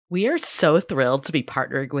We are so thrilled to be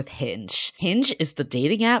partnering with Hinge. Hinge is the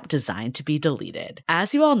dating app designed to be deleted.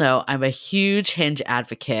 As you all know, I'm a huge Hinge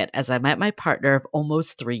advocate as I met my partner of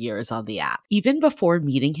almost 3 years on the app. Even before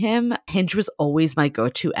meeting him, Hinge was always my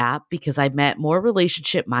go-to app because I met more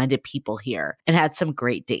relationship-minded people here and had some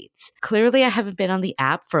great dates. Clearly, I haven't been on the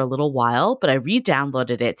app for a little while, but I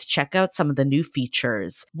re-downloaded it to check out some of the new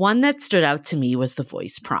features. One that stood out to me was the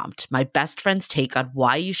voice prompt, my best friend's take on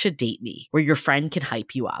why you should date me, where your friend can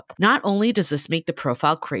hype you up. Not only does this make the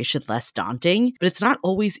profile creation less daunting, but it's not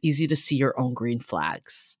always easy to see your own green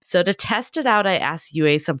flags. So to test it out, I asked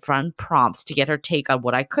Yue some fun prompts to get her take on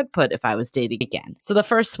what I could put if I was dating again. So the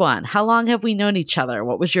first one, how long have we known each other?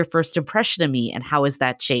 What was your first impression of me and how has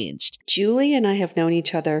that changed? Julie and I have known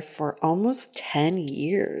each other for almost 10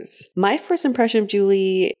 years. My first impression of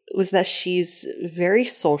Julie was that she's very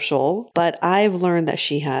social, but I've learned that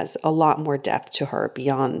she has a lot more depth to her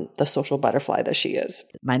beyond the social butterfly that she is.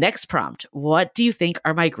 My next prompt, what do you think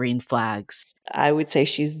are my green flags? I would say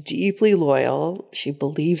she's deeply loyal. She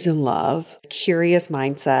believes in love, curious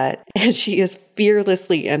mindset, and she is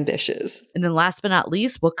fearlessly ambitious. And then last but not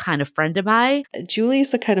least, what kind of friend am I? Julie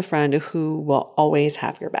is the kind of friend who will always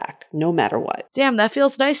have your back, no matter what. Damn, that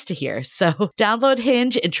feels nice to hear. So download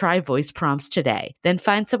Hinge and try voice prompts today. Then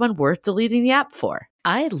find someone worth deleting the app for.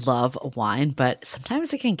 I love wine, but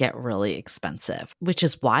sometimes it can get really expensive, which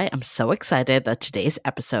is why I'm so excited that today's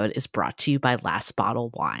episode is brought to you by Last Bottle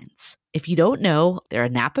Wines. If you don't know, they're a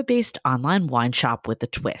Napa-based online wine shop with a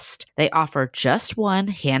twist. They offer just one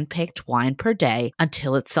hand-picked wine per day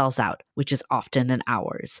until it sells out, which is often in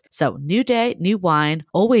hours. So new day, new wine,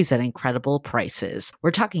 always at incredible prices.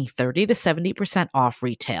 We're talking 30 to 70% off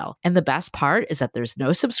retail. And the best part is that there's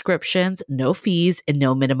no subscriptions, no fees, and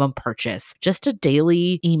no minimum purchase. Just a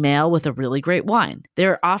daily email with a really great wine.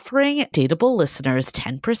 They're offering Dateable listeners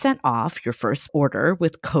 10% off your first order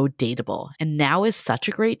with code Dateable. And now is such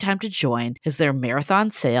a great time to join as their marathon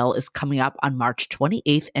sale is coming up on March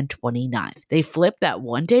 28th and 29th. They flip that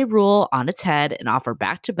one-day rule on its head and offer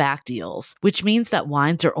back-to-back deals, which means that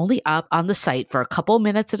wines are only up on the site for a couple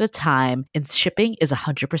minutes at a time and shipping is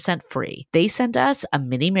 100% free. They sent us a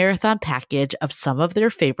mini marathon package of some of their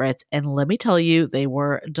favorites, and let me tell you, they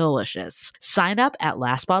were delicious. Sign up at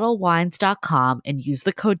lastbottlewines.com and use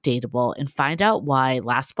the code Dateable and find out why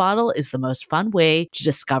Last Bottle is the most fun way to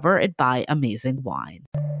discover and buy amazing wine.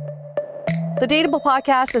 The Dateable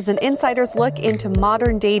podcast is an insider's look into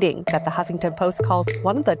modern dating that the Huffington Post calls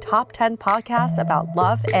one of the top 10 podcasts about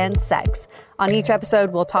love and sex. On each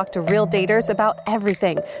episode, we'll talk to real daters about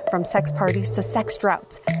everything from sex parties to sex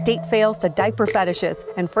droughts, date fails to diaper fetishes,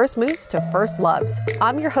 and first moves to first loves.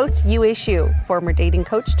 I'm your host, Yue Xu, former dating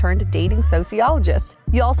coach turned dating sociologist.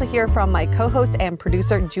 You'll also hear from my co-host and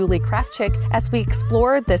producer, Julie Krafchick, as we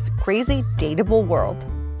explore this crazy dateable world.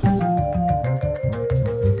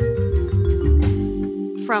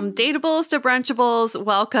 From dateables to brunchables,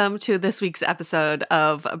 welcome to this week's episode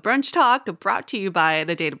of Brunch Talk, brought to you by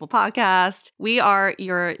the Dateable podcast. We are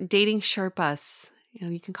your dating Sherpas.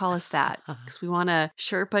 You can call us that because we want to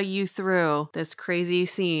Sherpa you through this crazy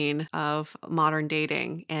scene of modern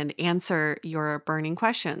dating and answer your burning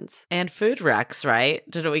questions. And food wrecks, right?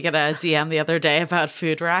 Didn't we get a DM the other day about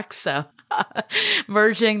food wrecks? So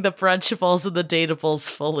merging the brunchables and the dateables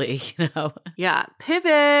fully, you know? Yeah.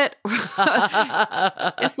 Pivot.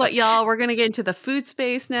 Guess what, y'all? We're going to get into the food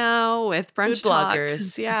space now with Brunch Food Talk.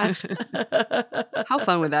 bloggers, yeah. How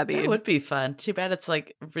fun would that be? It would be fun. Too bad it's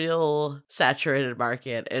like real saturated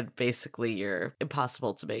market and basically you're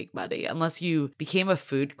impossible to make money unless you became a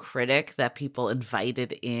food critic that people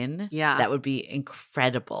invited in. Yeah. That would be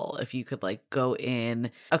incredible if you could like go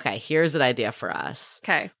in. Okay, here's an idea for us.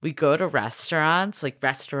 Okay. We go to restaurants, like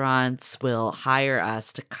restaurants will hire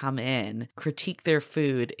us to come in, critique their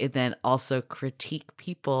food, and then also critique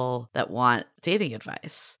people that want dating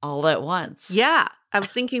advice all at once. Yeah. I was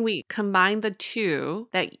thinking we combine the two,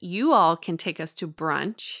 that you all can take us to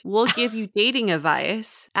brunch. We'll give you dating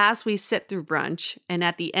advice as we sit through brunch. And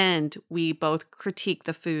at the end, we both critique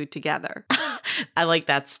the food together. I like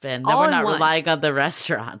that spin. Then All we're in not one. relying on the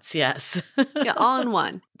restaurants. Yes. Yeah, all in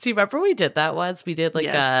one. Do you remember we did that once? We did like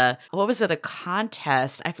Yes. what was it? A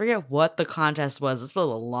contest. I forget what the contest was. This was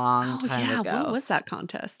a long time ago. What was that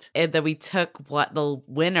contest? And then we took the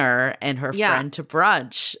winner and her Yeah. friend to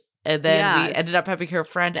brunch. And then we Yes. ended up having her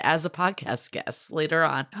friend as a podcast guest later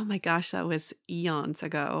on. Oh my gosh, that was eons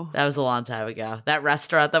ago. That was a long time ago. That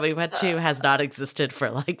restaurant that we went to has not existed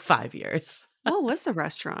for like 5 years. What was the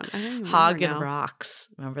restaurant? I don't even Hog remember and now. Rocks.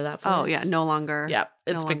 Remember that place? Oh yeah, no longer. Yep.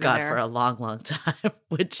 It's no been longer gone there. for a long, long time,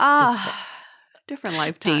 which is Different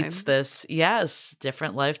lifetime. dates this. Yes,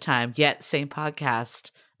 different lifetime, yet same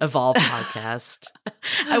podcast Evolve podcast.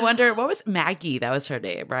 I wonder, what was Maggie? That was her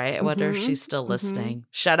name, right? I wonder if she's still listening.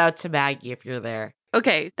 Shout out to Maggie if you're there.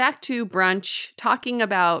 Okay, back to brunch. Talking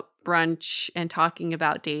about brunch and talking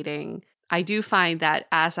about dating, I do find that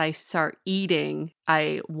as I start eating,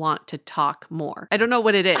 I want to talk more. I don't know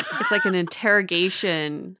what it is. It's like an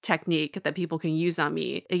interrogation technique that people can use on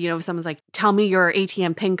me. You know, if someone's like, tell me your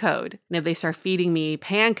ATM PIN code. And if they start feeding me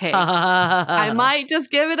pancakes, I might just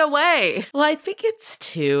give it away. Well, I think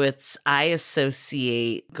I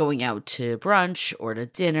associate going out to brunch or to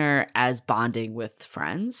dinner as bonding with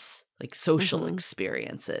friends. Like social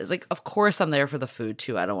experiences. Like, of course, I'm there for the food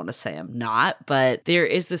too. I don't want to say I'm not, but there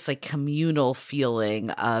is this like communal feeling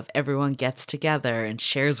of everyone gets together and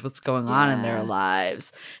shares what's going on in their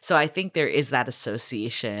lives. So I think there is that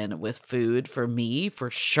association with food for me, for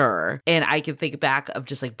sure. And I can think back of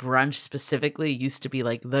just like brunch specifically used to be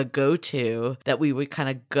like the go-to that we would kind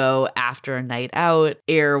of go after a night out,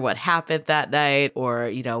 air what happened that night, or,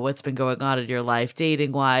 you know, what's been going on in your life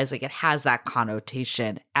dating wise. Like it has that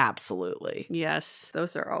connotation. Absolutely. Yes,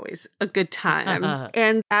 those are always a good time.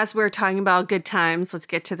 And as we're talking about good times, let's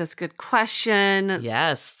get to this good question.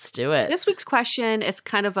 Yes, let's do it. This week's question is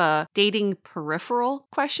kind of a dating peripheral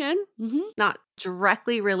question, not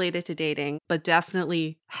directly related to dating, but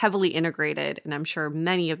definitely heavily integrated. And I'm sure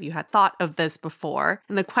many of you had thought of this before.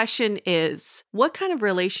 And the question is, what kind of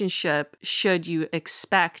relationship should you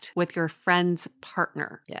expect with your friend's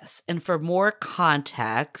partner? Yes. And for more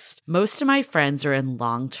context, most of my friends are in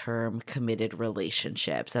long-term committed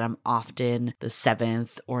relationships, and I'm often the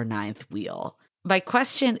 7th or 9th wheel. My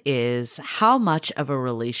question is, how much of a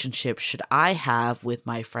relationship should I have with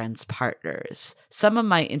my friends' partners? Some of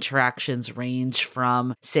my interactions range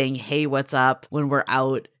from saying, hey, what's up when we're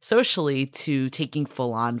out socially to taking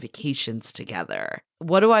full-on vacations together.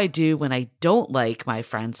 What do I do when I don't like my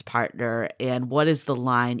friend's partner? And what is the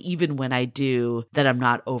line, even when I do, that I'm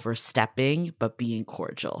not overstepping, but being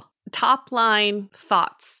cordial? Top line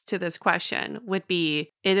thoughts to this question would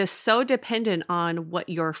be, it is so dependent on what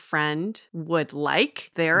your friend would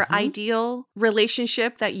like, their ideal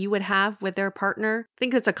relationship that you would have with their partner. I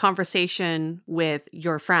think it's a conversation with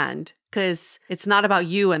your friend, because it's not about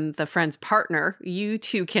you and the friend's partner. You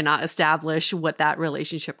two cannot establish what that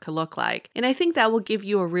relationship could look like. And I think that will give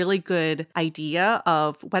you a really good idea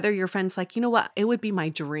of whether your friend's like, you know what, it would be my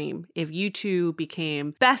dream if you two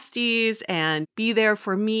became besties and be there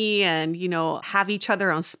for me and, you know, have each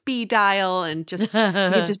other on speed dial and just,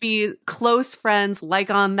 just be close friends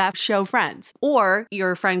like on that show Friends. Or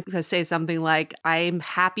your friend could say something like, I'm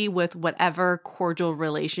happy with whatever cordial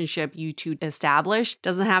relationship you two establish.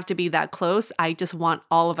 Doesn't have to be that close. I just want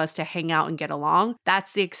all of us to hang out and get along.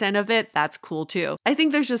 That's the extent of it. That's cool too. I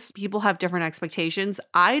think there's just people have different expectations.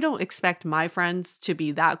 I don't expect my friends to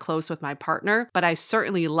be that close with my partner, but I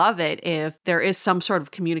certainly love it if there is some sort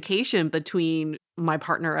of communication between my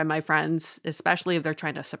partner and my friends, especially if they're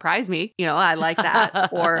trying to surprise me. You know, I like that.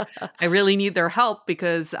 Or I really need their help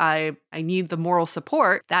because I need the moral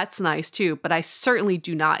support. That's nice too. But I certainly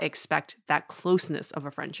do not expect that closeness of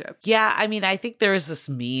a friendship. Yeah. I mean, I think there was this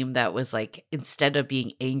meme that was like, instead of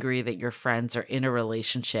being angry that your friends are in a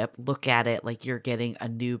relationship, look at it like you're getting a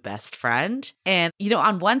new best friend. And, you know,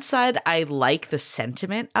 on one side, I like the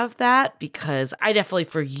sentiment of that because I definitely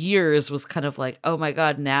for years was kind of like, oh my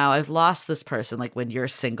God, now I've lost this person. Like when you're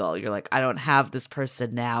single, you're like, I don't have this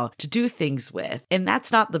person now to do things with. And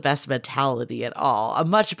that's not the best mentality at all. A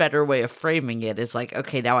much better way of framing it is like,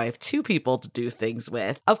 okay, now I have two people to do things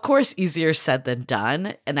with. Of course, easier said than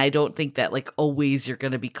done. And I don't think that like always you're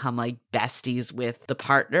going to become like besties with the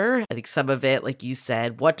partner. I think some of it, like you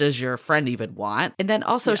said, what does your friend even want? And then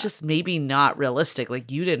also it's just maybe not realistic.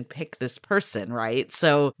 Like you didn't pick this person, right?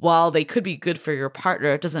 So while they could be good for your partner,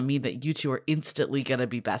 it doesn't mean that you two are instantly going to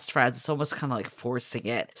be best friends. It's almost kind of like forcing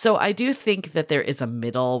it. So I do think that there is a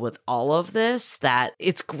middle with all of this, that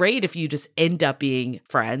it's great if you just end up being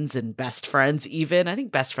friends and best friends even. I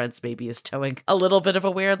think best friends maybe is towing a little bit of a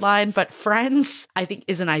weird line, but friends I think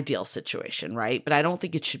is an ideal situation, right? But I don't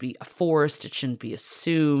think it should be forced. It shouldn't be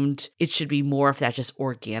assumed. It should be more if that just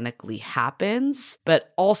organically happens.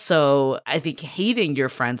 But also I think hating your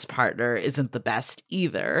friend's partner isn't the best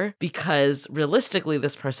either, because realistically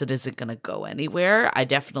this person isn't going to go anywhere. I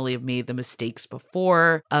definitely have made the mistake weeks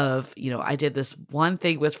before of, I did this one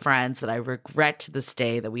thing with friends that I regret to this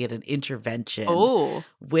day, that we had an intervention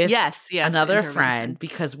with yes, another friend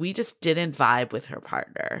because we just didn't vibe with her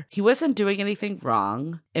partner. He wasn't doing anything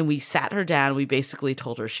wrong, and we sat her down. We basically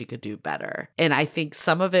told her she could do better. And I think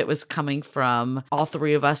some of it was coming from all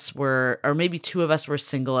three of us were, or maybe two of us were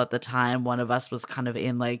single at the time. One of us was kind of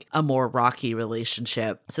in like a more rocky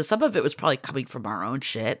relationship. So some of it was probably coming from our own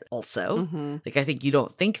shit also. Like, I think you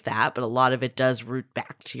don't think that, but a lot of it does root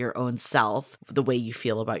back to your own self, the way you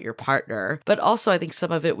feel about your partner. But also I think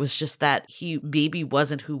some of it was just that he maybe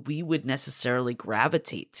wasn't who we would necessarily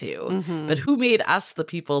gravitate to, but who made us the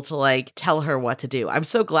people to like tell her what to do. I'm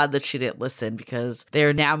so glad that she didn't listen, because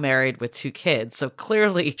they're now married with 2 kids. So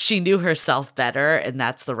clearly she knew herself better, and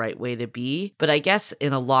that's the right way to be. But I guess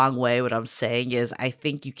in a long way, what I'm saying is I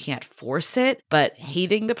think you can't force it, but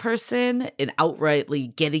hating the person and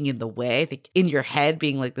outrightly getting in the way, I think in your head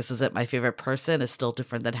being like, this isn't my favorite person, is still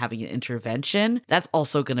different than having an intervention. That's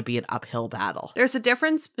also going to be an uphill battle. There's a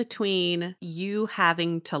difference between you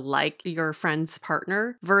having to like your friend's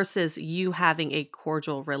partner versus you having a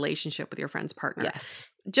cordial relationship with your friend's partner.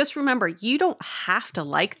 Yes. Just remember, you don't have to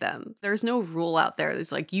like them. There's no rule out there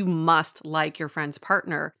that's like you must like your friend's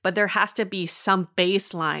partner, but there has to be some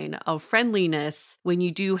baseline of friendliness when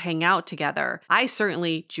you do hang out together.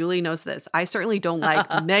 Julie knows this, I certainly don't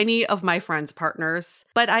like many of my friends' partners,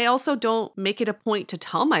 but I also don't make it a point to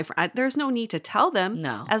tell my friend. There's no need to tell them.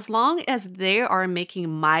 No. As long as they are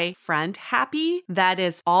making my friend happy, that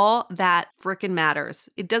is all that freaking matters.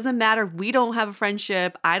 It doesn't matter if we don't have a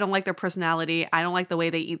friendship. I don't like their personality. I don't like the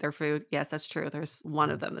way they eat their food. Yes, that's true. There's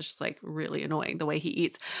one of them that's just like really annoying, the way he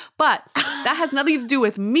eats. But that has nothing to do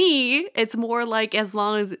with me. It's more like, as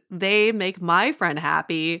long as they make my friend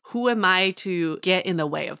happy, who am I to get in the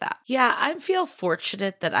way of that? Yeah, I feel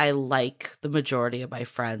fortunate that I like the majority of my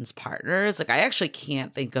friends' partners. Like, I actually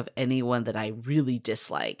can't think of anyone that I really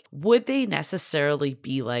dislike. Would they necessarily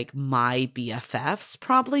be like my BFFs?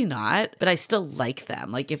 Probably not, but I still like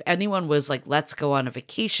them. Like, if anyone was like, let's go on a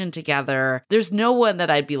vacation together, there's no one that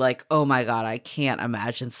I'd be like, oh my God, I can't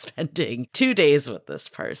imagine spending 2 days with this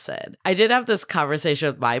person. I did have this conversation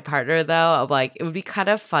with my partner though, of like, it would be kind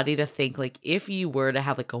of funny to think like, if you were to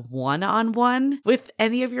have like a one-on-one with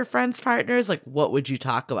any of your friends' partners, like what would you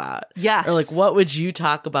talk about? Yes. Or like, what would you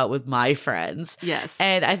talk about with my friends? Yes.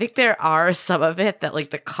 And I think there are some of it that like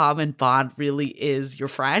the common bond really is your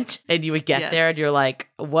friend, and you would get there and you're like,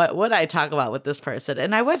 what would I talk about with this person?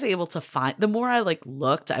 And I was able to find, the more I like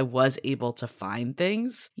looked, I was able to find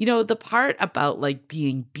things. The part about like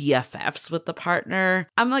being BFFs with the partner,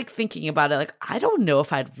 I'm like thinking about it, like, I don't know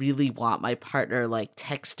if I'd really want my partner like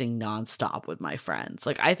texting nonstop with my friends.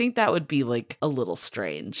 Like, I think that would be like a little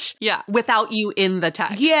strange. Yeah, without you in the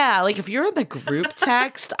text. Yeah, like if you're in the group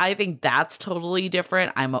text, I think that's totally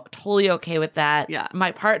different. I'm totally okay with that. Yeah.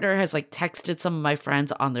 My partner has like texted some of my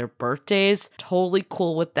friends on their birthdays. Totally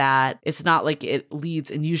cool with that. It's not like it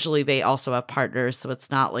leads, and usually they also have partners, so it's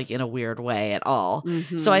not like in a weird way at all.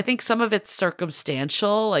 So I think some of it's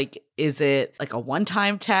circumstantial. Like, is it like a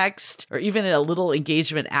one-time text or even a little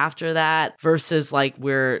engagement after that versus like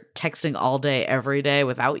we're texting all day, every day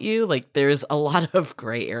without you? Like, there's a lot of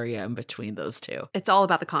gray area in between those two. It's all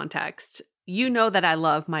about the context. You know that I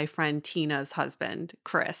love my friend Tina's husband,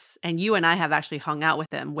 Chris, and you and I have actually hung out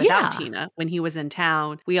with him without Tina when he was in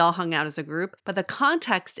town. We all hung out as a group, but the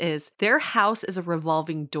context is their house is a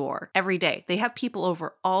revolving door every day. They have people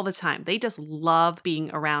over all the time. They just love being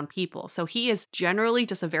around people. So he is generally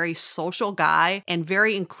just a very social guy and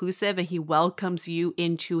very inclusive, and he welcomes you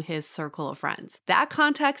into his circle of friends. That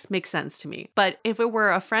context makes sense to me. But if it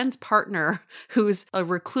were a friend's partner who's a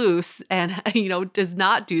recluse and, does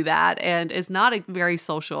not do that and is not a very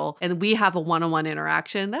social, and we have a one-on-one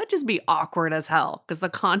interaction, that'd just be awkward as hell because the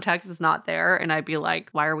context is not there. And I'd be like,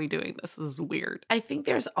 why are we doing this? This is weird. I think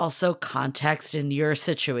there's also context in your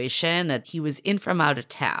situation that he was in from out of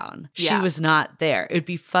town. She was not there. It'd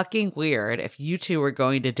be fucking weird if you two were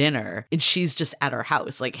going to dinner and she's just at her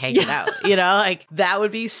house, like hanging out, like that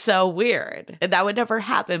would be so weird. And that would never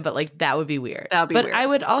happen, but like that would be weird. That would be weird. I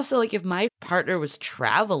would also like, if my partner was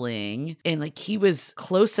traveling and like he was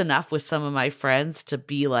close enough with some of my friends to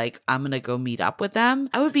be like, I'm going to go meet up with them,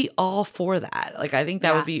 I would be all for that. Like, I think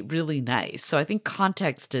that would be really nice. So I think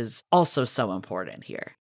context is also so important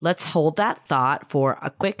here. Let's hold that thought for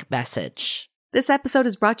a quick message. This episode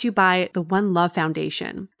is brought to you by the One Love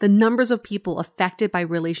Foundation. The numbers of people affected by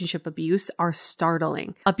relationship abuse are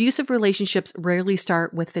startling. Abusive relationships rarely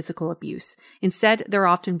start with physical abuse. Instead, there are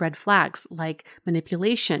often red flags like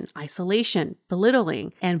manipulation, isolation,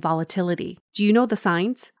 belittling, and volatility. Do you know the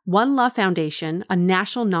signs? One Love Foundation, a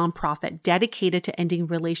national nonprofit dedicated to ending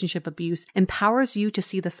relationship abuse, empowers you to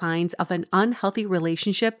see the signs of an unhealthy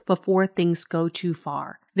relationship before things go too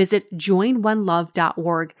far. Visit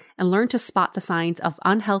joinonelove.org and learn to spot the signs of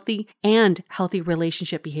unhealthy and healthy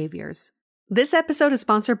relationship behaviors. This episode is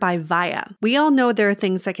sponsored by Viia. We all know there are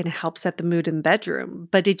things that can help set the mood in the bedroom,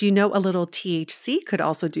 but did you know a little THC could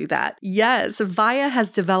also do that? Yes, Viia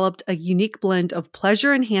has developed a unique blend of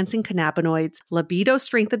pleasure-enhancing cannabinoids,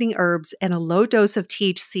 libido-strengthening herbs, and a low dose of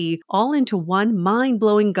THC all into one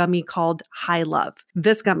mind-blowing gummy called High Love.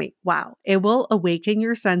 This gummy, wow, it will awaken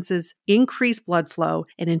your senses, increase blood flow,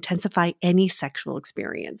 and intensify any sexual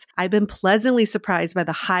experience. I've been pleasantly surprised by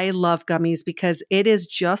the High Love gummies because it is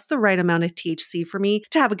just the right amount of THC for me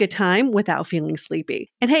to have a good time without feeling sleepy.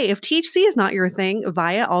 And hey, if THC is not your thing,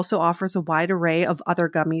 Viia also offers a wide array of other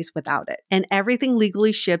gummies without it. And everything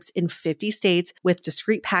legally ships in 50 states with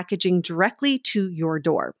discreet packaging directly to your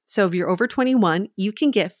door. So if you're over 21, you can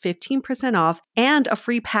get 15% off and a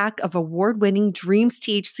free pack of award-winning Dreams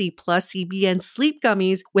THC plus CBN sleep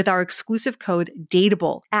gummies with our exclusive code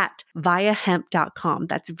DATEABLE at viiahemp.com.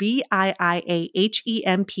 That's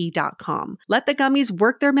VIIAHEMP.com. Let the gummies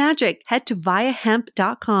work their magic. Head to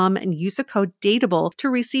viiahemp.com and use the code DATEABLE to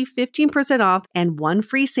receive 15% off and one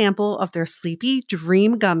free sample of their Sleepy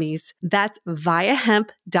Dream gummies. That's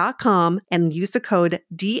viiahemp.com and use the code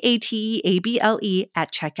DATEABLE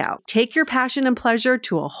at checkout. Take your passion and pleasure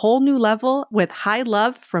to a whole new level with High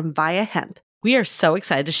Love from Viia Hemp. We are so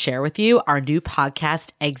excited to share with you our new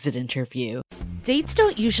podcast, Exit Interview. Dates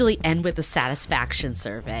don't usually end with a satisfaction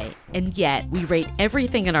survey, and yet we rate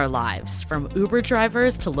everything in our lives, from Uber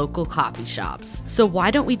drivers to local coffee shops. So why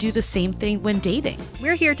don't we do the same thing when dating?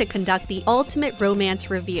 We're here to conduct the ultimate romance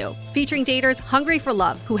review, featuring daters hungry for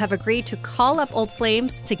love who have agreed to call up old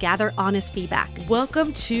flames to gather honest feedback.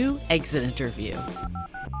 Welcome to Exit Interview.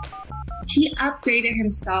 He upgraded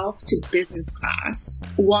himself to business class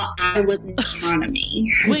while I was in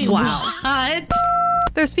economy. Wait, wow. What?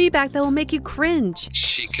 There's feedback that will make you cringe.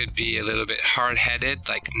 She could be a little bit hard-headed,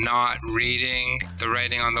 like not reading the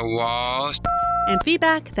writing on the wall. And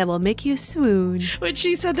feedback that will make you swoon. When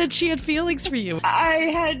she said that she had feelings for you. I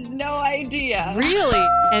had no idea. Really?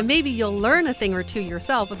 And maybe you'll learn a thing or two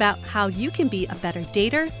yourself about how you can be a better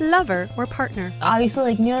dater, lover, or partner.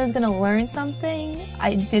 Obviously, knew I was going to learn something.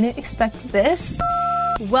 I didn't expect this.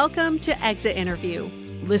 Welcome to Exit Interview.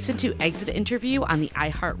 Listen to Exit Interview on the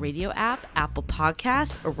iHeartRadio app, Apple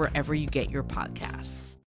Podcasts, or wherever you get your podcasts.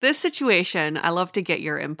 This situation, I love to get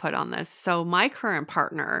your input on this. So my current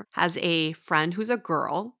partner has a friend who's a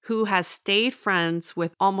girl who has stayed friends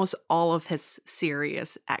with almost all of his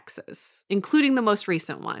serious exes, including the most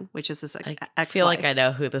recent one, which is his ex-wife. I feel like I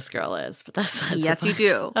know who this girl is, but that's not yes, so you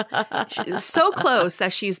do. She's so close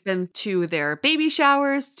that she's been to their baby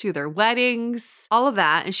showers, to their weddings, all of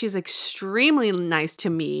that. And she's extremely nice to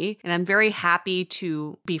me. And I'm very happy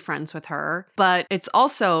to be friends with her. But it's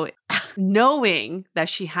also knowing that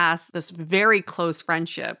she has this very close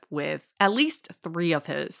friendship with at least 3 of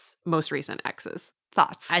his most recent exes.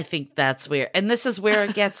 Thoughts? I think that's weird. And this is where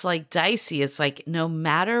it gets like dicey. It's like no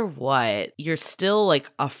matter what, you're still like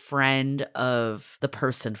a friend of the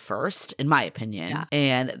person first, in my opinion. Yeah.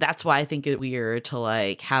 And that's why I think it's weird to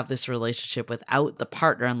like have this relationship without the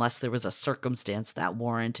partner unless there was a circumstance that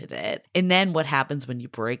warranted it. And then what happens when you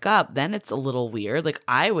break up? Then it's a little weird. Like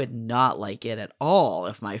I would not like it at all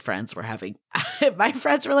if my friends were having if my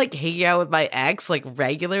friends were like hanging out with my ex like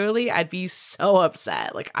regularly. I'd be so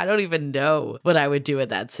upset. Like I don't even know what I would do in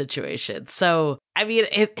that situation. So I mean,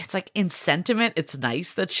 it's like in sentiment, it's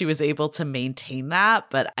nice that she was able to maintain that,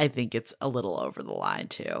 but I think it's a little over the line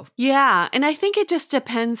too. Yeah. And I think it just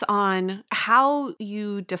depends on how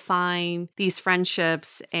you define these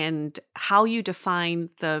friendships and how you define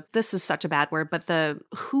this is such a bad word, but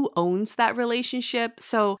who owns that relationship.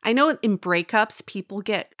 So I know in breakups, people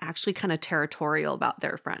get actually kind of territorial about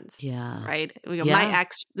their friends. Yeah. Right? Yeah. My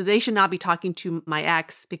ex, they should not be talking to my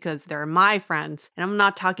ex because they're my friends. And I'm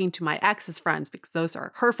not talking to my ex's friends because because those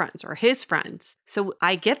are her friends or his friends. So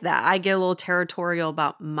I get that. I get a little territorial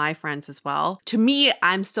about my friends as well. To me,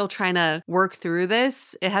 I'm still trying to work through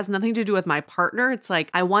this. It has nothing to do with my partner. It's like,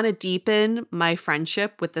 I want to deepen my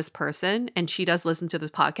friendship with this person. And she does listen to this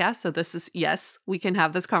podcast. So this is, yes, we can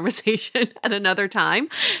have this conversation at another time.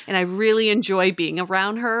 And I really enjoy being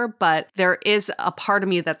around her. But there is a part of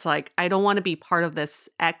me that's like, I don't want to be part of this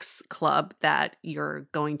X club that you're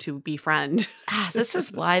going to befriend. This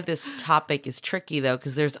is why this topic is tricky though,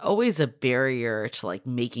 because there's always a barrier to like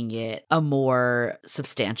making it a more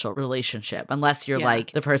substantial relationship, unless you're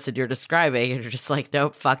like the person you're describing and you're just like,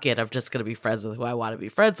 nope, fuck it, I'm just going to be friends with who I want to be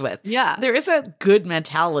friends with. Yeah. There is a good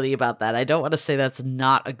mentality about that. I don't want to say that's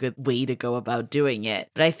not a good way to go about doing it,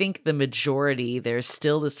 but I think the majority, there's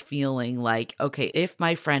still this feeling like, okay, if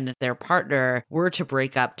my friend and their partner were to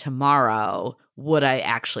break up tomorrow, would I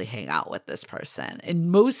actually hang out with this person? And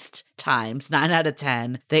most times, 9 out of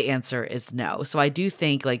 10, the answer is no. So I do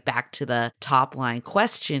think, like, back to the top line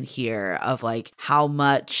question here of like, how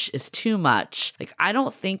much is too much? Like, I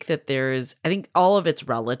don't think that I think all of it's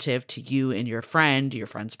relative to you and your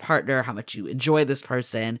friend's partner, how much you enjoy this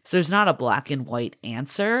person. So there's not a black and white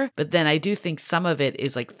answer. But then I do think some of it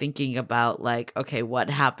is like thinking about like, okay, what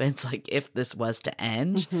happens like if this was to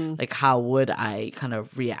end? Mm-hmm. Like, how would I kind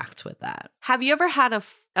of react with that? Have you ever had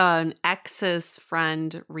an ex's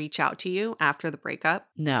friend reach out to you after the breakup?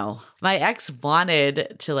 No. My ex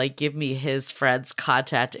wanted to like give me his friend's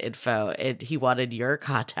contact info, and he wanted your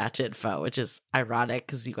contact info, which is ironic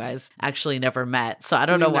because you guys actually never met. So I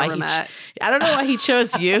don't know why he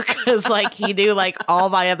chose you, because like he knew like all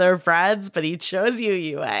my other friends, but he chose you,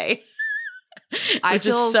 Yue. I Which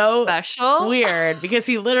feel is so special. weird because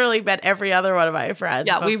he literally met every other one of my friends.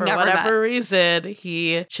 Yeah, but we've for never whatever met. reason,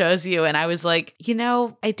 he chose you. And I was like,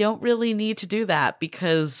 I don't really need to do that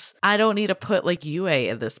because I don't need to put like Yue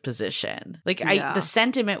in this position. Like the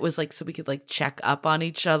sentiment was like, so we could like check up on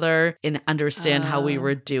each other and understand how we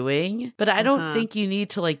were doing. But I don't think you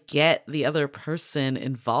need to like get the other person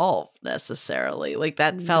involved necessarily. Like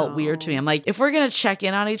that felt weird to me. I'm like, if we're going to check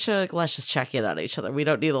in on each other, like, let's just check in on each other. We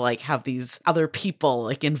don't need to like have these other people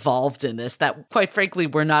like involved in this that quite frankly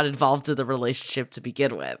were not involved in the relationship to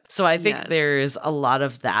begin with. So I think there's a lot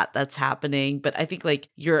of that's happening, but I think like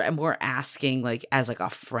you're more asking like as like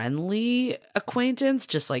a friendly acquaintance,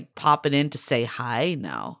 just like popping in to say hi.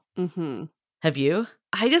 No. Mm-hmm. Have you?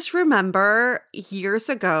 I just remember years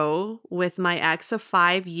ago with my ex of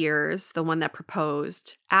 5 years, the one that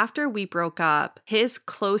proposed, after we broke up, his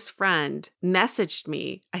close friend messaged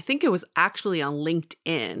me, I think it was actually on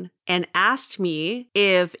LinkedIn, and asked me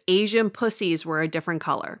if Asian pussies were a different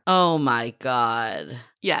color. Oh my God.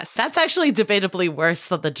 Yes. That's actually debatably worse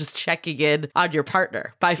than the just checking in on your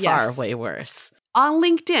partner. By far, way worse. On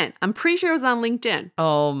LinkedIn. I'm pretty sure it was on LinkedIn.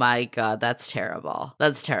 Oh my God, that's terrible.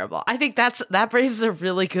 That's terrible. I think that raises a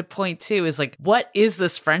really good point too, is like, what is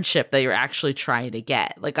this friendship that you're actually trying to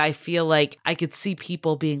get? Like, I feel like I could see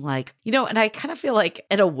people being like, and I kind of feel like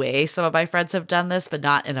in a way, some of my friends have done this, but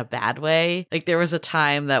not in a bad way. Like there was a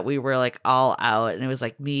time that we were like all out and it was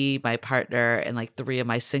like me, my partner, and like 3 of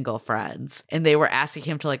my single friends. And they were asking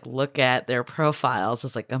him to like look at their profiles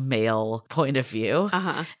as like a male point of view.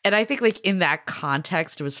 Uh-huh. And I think like in that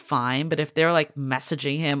context it was fine, but if they're like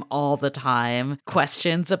messaging him all the time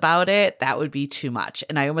questions about it, that would be too much.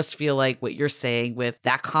 And I almost feel like what you're saying with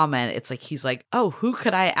that comment, it's like he's like, oh, who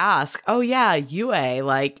could I ask? Oh yeah, Yue.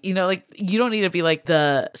 Like, like you don't need to be like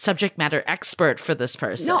the subject matter expert for this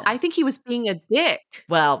person. No, I think he was being a dick.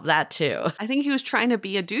 Well, that too. I think he was trying to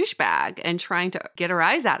be a douchebag and trying to get her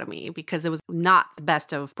eyes out of me because it was not the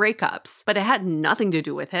best of breakups, but it had nothing to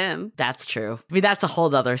do with him. That's true. I mean, that's a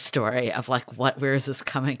whole other story of like, where is this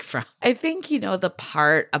coming from? I think, the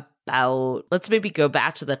part about, let's maybe go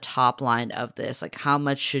back to the top line of this. Like, how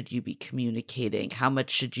much should you be communicating? How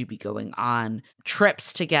much should you be going on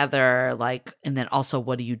trips together? Like, and then also,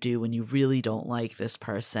 what do you do when you really don't like this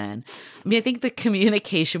person? I mean, I think the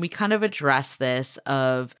communication, we kind of address this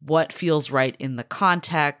of what feels right in the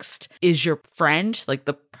context. Is your friend, like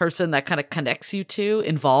the person that kind of connects you to,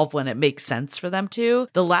 involved when it makes sense for them to?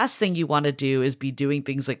 The last thing you want to do is be doing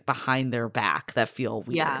things like behind their back that feel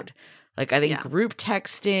weird. Yeah. Like, I think group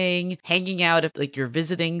texting, hanging out if like you're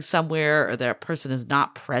visiting somewhere or that person is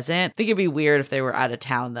not present. I think it'd be weird if they were out of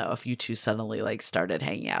town though, if you two suddenly like started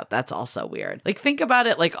hanging out. That's also weird. Like, think about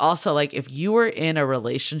it like also like if you were in a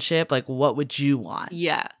relationship, like what would you want?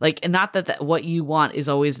 Yeah. Like, and not that what you want is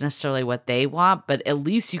always necessarily what they want, but at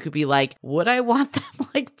least you could be like, would I want them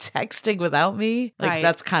like texting without me. Like Right.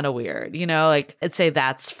 that's kind of weird, you know, like I'd say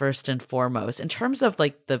that's first and foremost. In terms of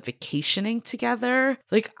like the vacationing together,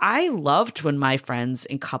 like I loved when my friends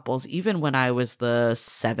in couples, even when I was the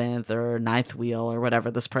 7th or 9th wheel or whatever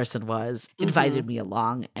this person was, invited me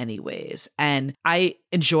along anyways. And I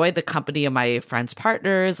enjoyed the company of my friends'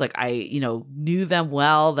 partners. Like I, you know, knew them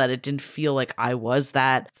well, that it didn't feel like I was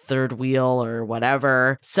that third wheel or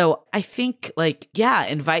whatever. So I think like, yeah,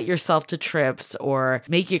 invite yourself to trips or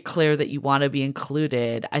make it clear that you want to be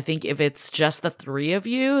included. I think if it's just the three of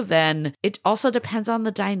you, then it also depends on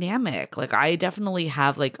the dynamic. Like I definitely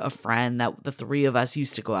have like a friend that the three of us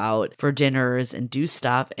used to go out for dinners and do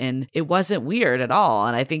stuff, and it wasn't weird at all.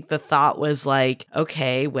 And I think the thought was like,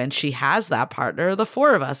 okay, when she has that partner, the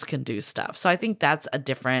four of us can do stuff. So I think that's a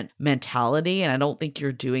different mentality. And I don't think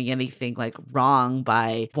you're doing anything like wrong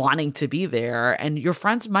by wanting to be there. And your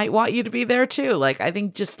friends might want you to be there too. Like I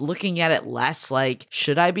think just looking at it less like,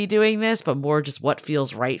 should I be doing this, but more just what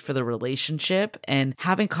feels right for the relationship, and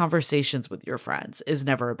having conversations with your friends is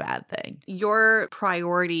never a bad thing. Your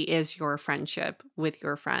priority is your friendship with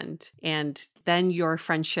your friend, and then your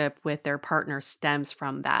friendship with their partner stems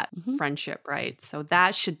from that friendship, right? So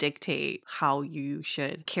that should dictate how you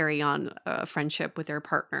should carry on a friendship with your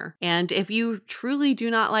partner. And if you truly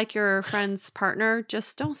do not like your friend's partner,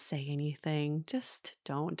 just don't say anything. Just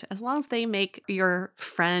don't. As long as they make your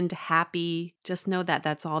friend happy, just know that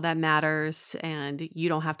that's all that matters, and you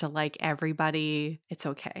don't have to like everybody. It's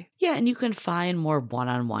okay. Yeah, and you can find more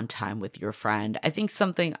one-on-one time with your friend. I think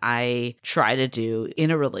something I try to do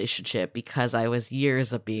in a relationship, because I was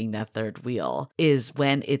years of being that third wheel, is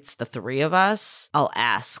when it's the three of us, I'll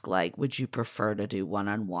ask like, would you prefer to do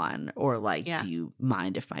one-on-one, or like, do you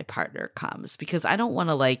mind if my partner comes? Because I don't want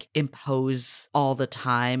to like impose all the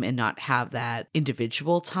time and not have that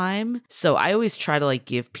individual time. So I always try to like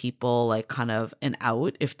give people like kind of an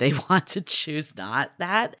out if they want to choose not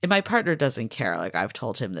that. And my partner doesn't care. Like I've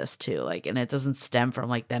told him this too. Like, and it doesn't stem from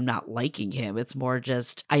like them not liking him. It's more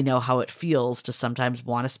just, I know how it feels to sometimes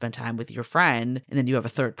want to spend time with your friend, and then you have a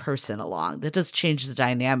third person along. That does change the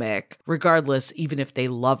dynamic. Regardless, even if they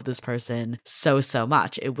love this person so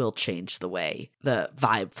much, it will change the way the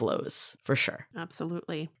vibe flows for sure.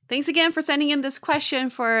 Absolutely. Thanks again for sending in this question.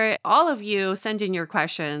 For all of you, send in your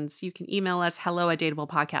questions. You can email us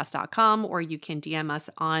hello@dateablepodcast.com, or you can DM us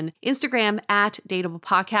on Instagram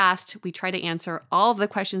 @dateablepodcast. We try to answer all of the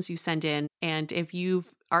questions you send in. And if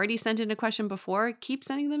you've already sent in a question before, keep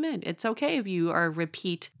sending them in. It's okay if you are a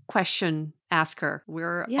repeat question asker.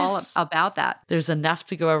 We're all about that. There's enough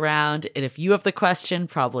to go around. And if you have the question,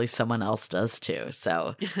 probably someone else does too.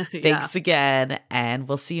 So thanks again. And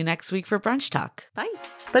we'll see you next week for Brunch Talk. Bye.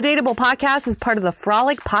 The Dateable Podcast is part of the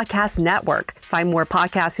Frolic Podcast Network. Find more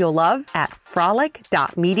podcasts you'll love at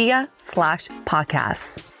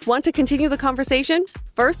frolic.media/podcasts. Want to continue the conversation?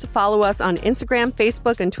 First, follow us on Instagram,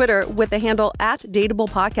 Facebook, and Twitter with the handle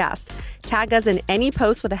 @DateablePodcast. Tag us in any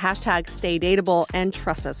post with the hashtag StayDateable, and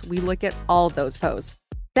trust us, we look at all of those posts.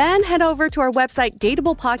 Then head over to our website,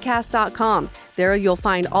 dateablepodcast.com. There you'll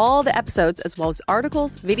find all the episodes, as well as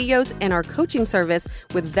articles, videos, and our coaching service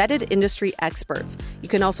with vetted industry experts. You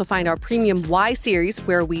can also find our premium Why series,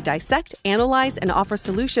 where we dissect, analyze, and offer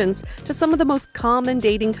solutions to some of the most common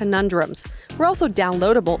dating conundrums. We're also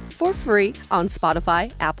downloadable for free on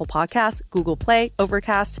Spotify, Apple Podcasts, Google Play,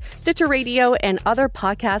 Overcast, Stitcher Radio, and other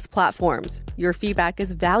podcast platforms. Your feedback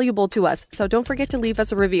is valuable to us, so don't forget to leave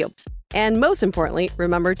us a review. And most importantly,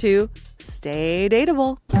 remember to stay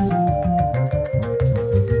dateable.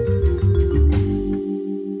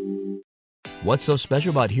 What's so special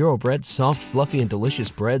about Hero Bread's soft, fluffy, and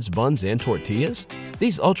delicious breads, buns, and tortillas?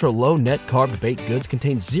 These ultra-low net-carb baked goods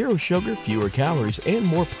contain zero sugar, fewer calories, and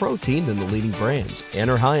more protein than the leading brands, and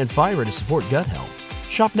are high in fiber to support gut health.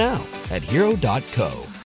 Shop now at Hero.co.